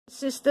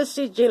This is the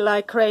sigil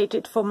I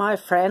created for my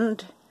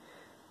friend.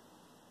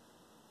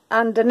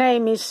 And the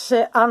name is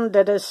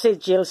under the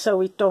sigil,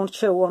 so it don't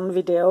show on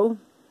video.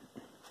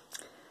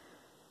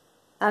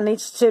 And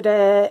it's to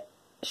the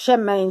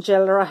Shem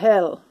Angel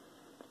Raahel.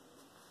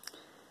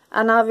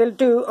 And I will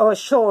do a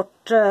short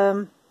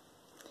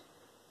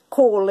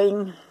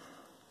calling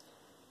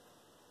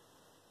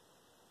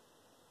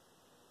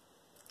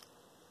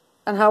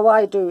and how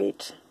I do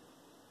it.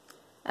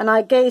 And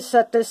I gaze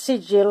at the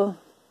sigil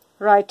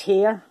right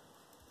here,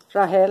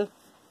 Raahel.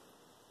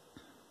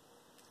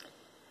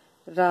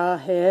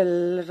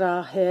 Raahel,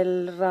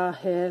 Raahel,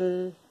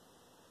 Raahel.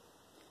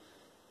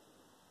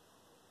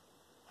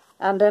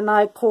 And then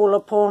I call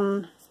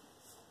upon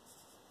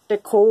the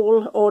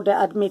call or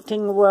the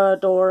admitting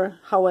word, or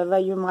however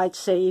you might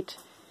say it.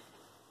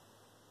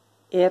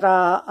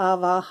 Era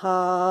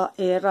avaha,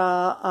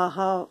 era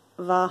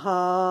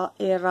ahavaha,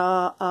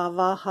 era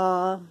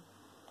avaha.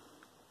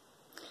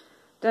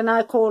 Then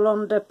I call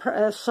on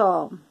the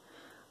psalm.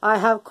 I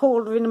have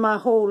called with my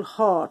whole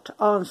heart.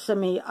 Answer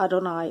me,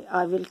 Adonai.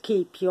 I will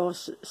keep your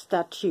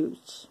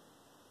statutes.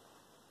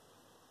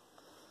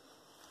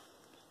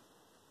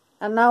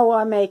 And now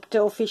I make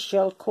the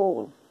official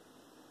call.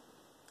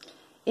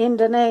 In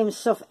the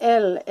names of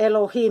El,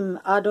 Elohim,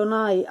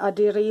 Adonai,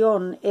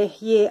 Adirion,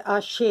 Ehye,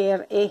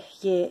 Asher,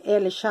 Ehye,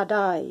 El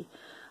Shaddai,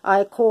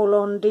 I call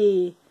on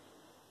thee,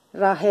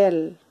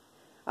 Raahel.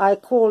 I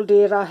call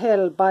thee,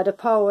 Raahel, by the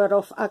power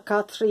of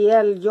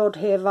Akatriel,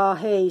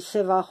 Yod-He-Vah-He,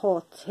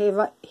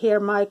 Sevahot. Hear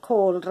my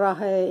call,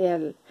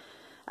 Raahel,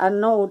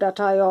 and know that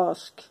I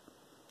ask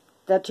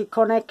that you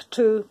connect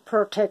to,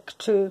 protect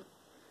to,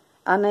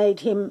 and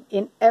aid him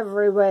in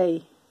every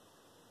way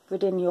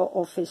within your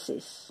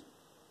offices.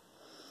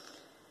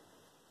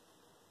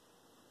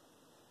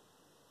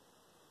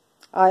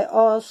 I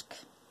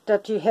ask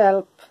that you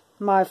help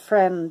my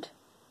friend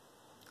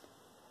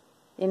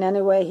in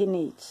any way he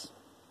needs.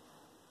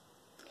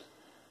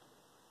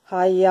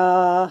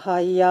 Haya,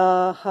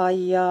 haya,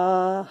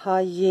 haya,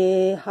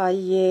 haye,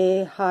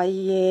 haye,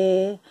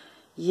 haye,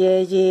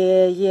 ye,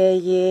 ye, ye,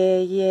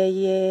 ye, ye,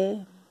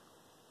 ye.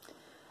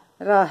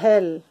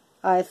 Raahel,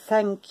 I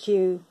thank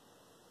you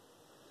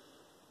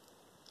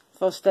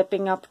for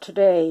stepping up to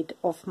the aid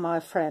of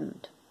my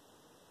friend.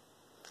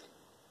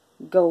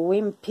 Go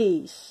in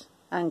peace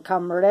and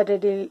come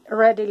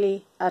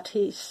readily at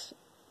his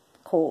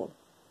call.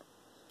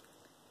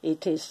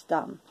 It is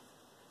done.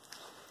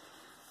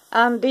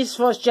 And this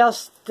was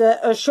just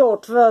a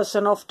short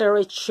version of the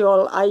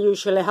ritual. I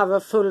usually have a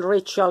full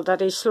ritual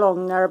that is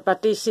longer,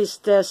 but this is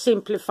the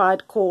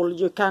simplified call.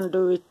 You can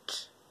do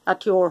it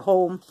at your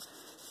home.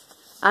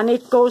 And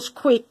it goes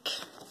quick.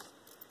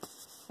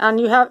 And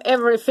you have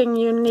everything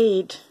you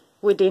need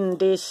within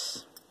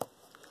this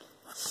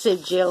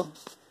sigil.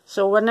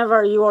 So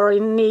whenever you are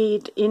in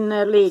need, in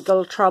a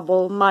legal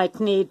trouble, might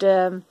need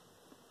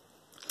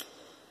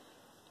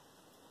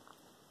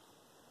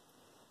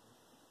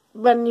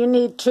when you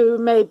need to,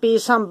 maybe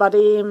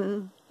somebody,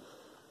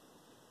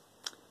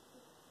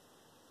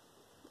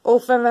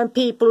 often when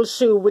people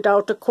sue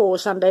without a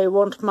cause and they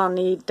want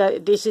money,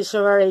 this is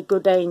a very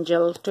good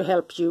angel to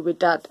help you with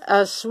that,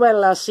 as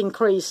well as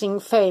increasing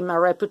fame and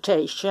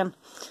reputation.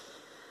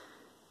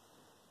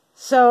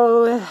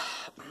 So,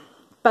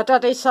 but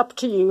that is up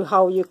to you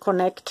how you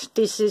connect.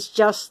 This is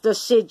just the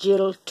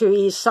sigil to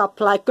ease up,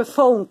 like a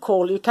phone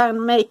call. You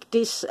can make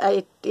this,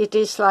 it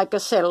is like a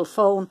cell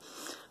phone.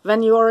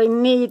 When you are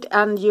in need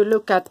and you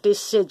look at this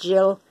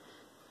sigil,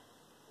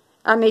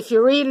 and if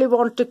you really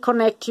want to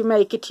connect, you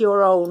make it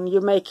your own.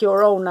 You make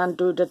your own and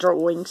do the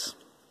drawings.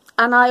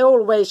 And I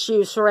always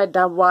use red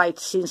and white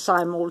since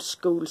I'm old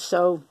school,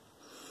 so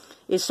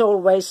it's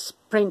always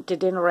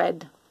printed in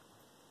red.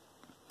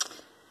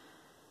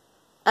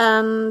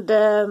 And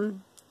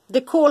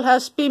the call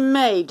has been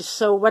made,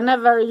 so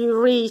whenever you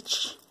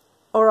reach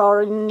or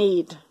are in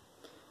need,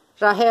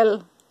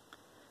 Raahel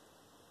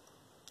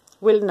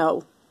will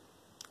know.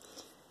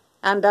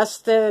 And that's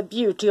the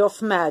beauty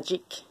of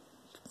magic.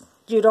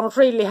 You don't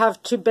really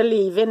have to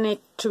believe in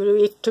it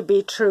to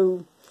be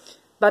true.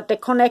 But the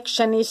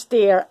connection is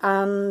there,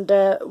 and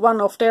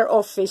one of their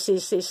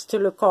offices is to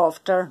look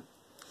after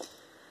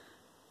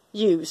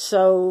you.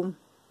 So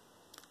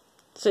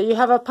you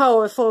have a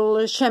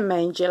powerful Shem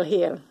Angel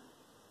here.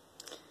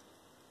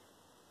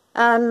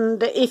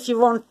 And if you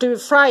want to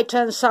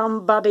frighten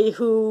somebody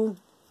who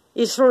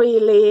is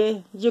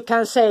really, you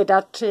can say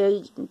that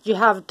you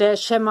have the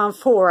Shem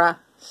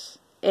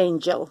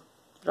Angel,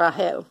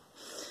 Raahel.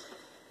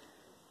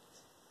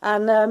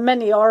 And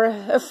many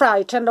are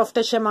frightened of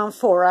the Shem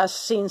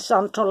since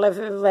Anton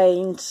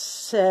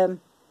LaVeyne's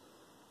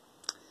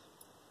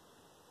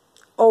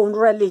own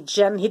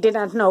religion. He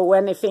didn't know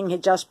anything, he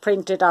just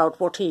printed out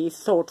what he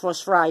thought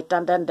was right,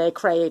 and then they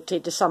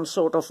created some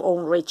sort of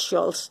own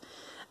rituals.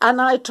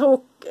 And I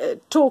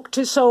talked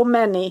to so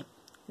many.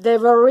 They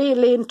were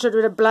really into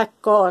the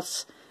black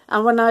gods,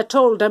 and when I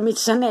told them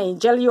it's an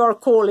angel you are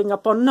calling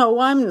upon, no,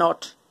 I'm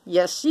not.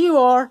 Yes, you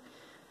are.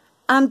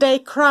 And they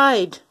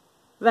cried.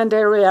 when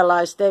they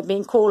realize they've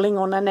been calling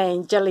on an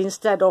angel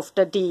instead of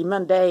the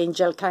demon the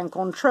angel can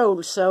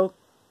control. So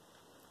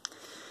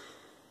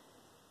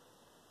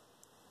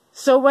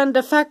when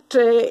the fact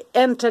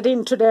entered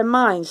into their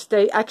minds,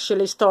 they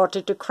actually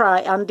started to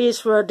cry. And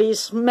these were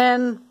these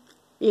men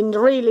in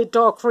really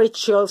dark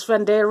rituals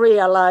when they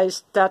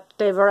realized that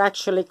they were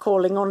actually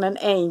calling on an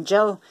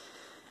angel,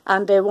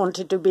 and they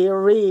wanted to be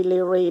really,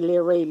 really,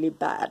 really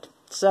bad.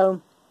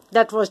 So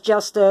that was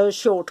just a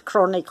short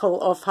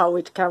chronicle of how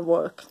it can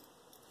work.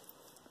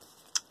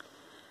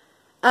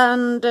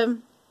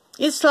 And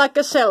it's like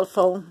a cell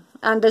phone,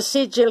 and the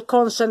sigil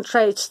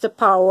concentrates the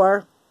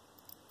power.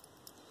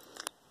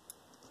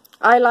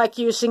 I like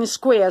using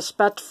squares,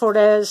 but for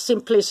the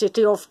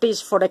simplicity of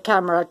this, for the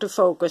camera to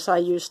focus, I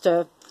use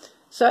the...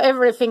 So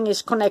everything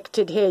is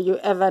connected here you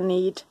ever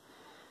need.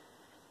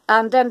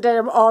 And then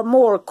there are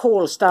more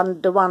calls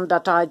than the one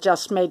that I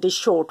just made, this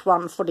short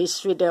one for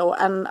this video.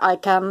 And I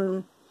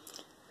can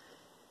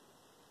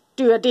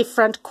do a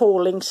different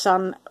callings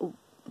and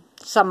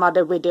some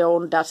other video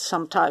on that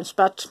sometimes.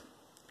 But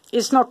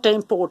it's not the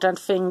important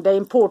thing. The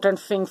important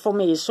thing for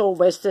me is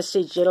always the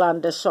sigil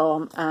and the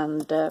psalm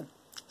and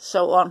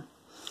so on.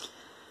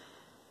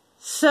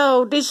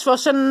 So this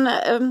was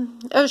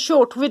a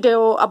short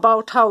video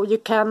about how you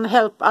can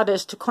help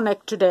others to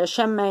connect to their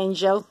Shem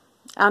Angel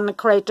and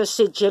create a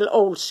sigil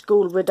old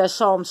school with the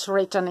psalms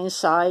written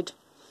inside.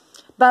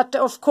 But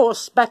of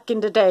course, back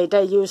in the day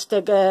they used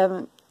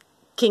the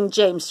King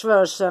James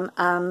version,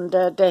 and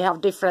they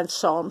have different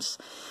psalms.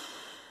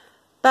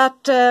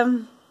 But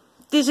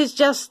this is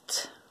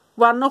just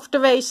one of the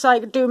ways I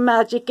do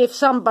magic. If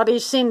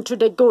somebody's into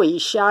the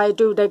Goisha, I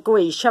do the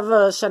Goisha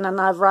version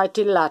and I write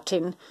in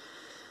Latin.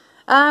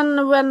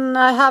 And when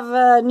I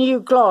have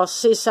new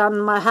glasses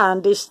and my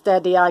hand is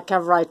steady, I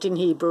can write in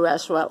Hebrew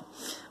as well.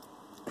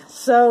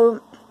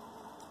 So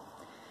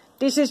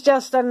this is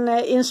just an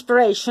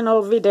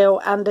inspirational video,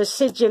 and the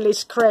sigil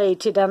is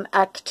created and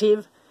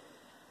active.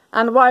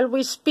 And while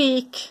we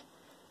speak,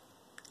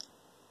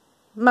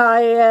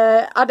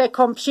 my other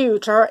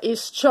computer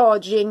is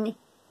charging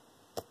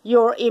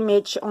your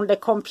image on the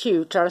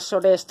computer. So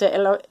there's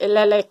the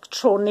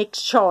electronic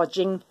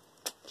charging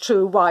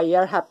through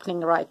wire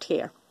happening right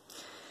here.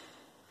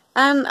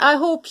 And I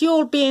hope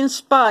you'll be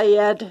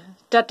inspired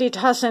that it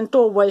hasn't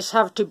always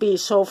have to be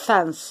so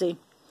fancy.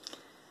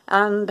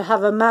 And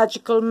have a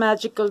magical,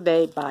 magical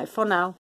day. Bye for now.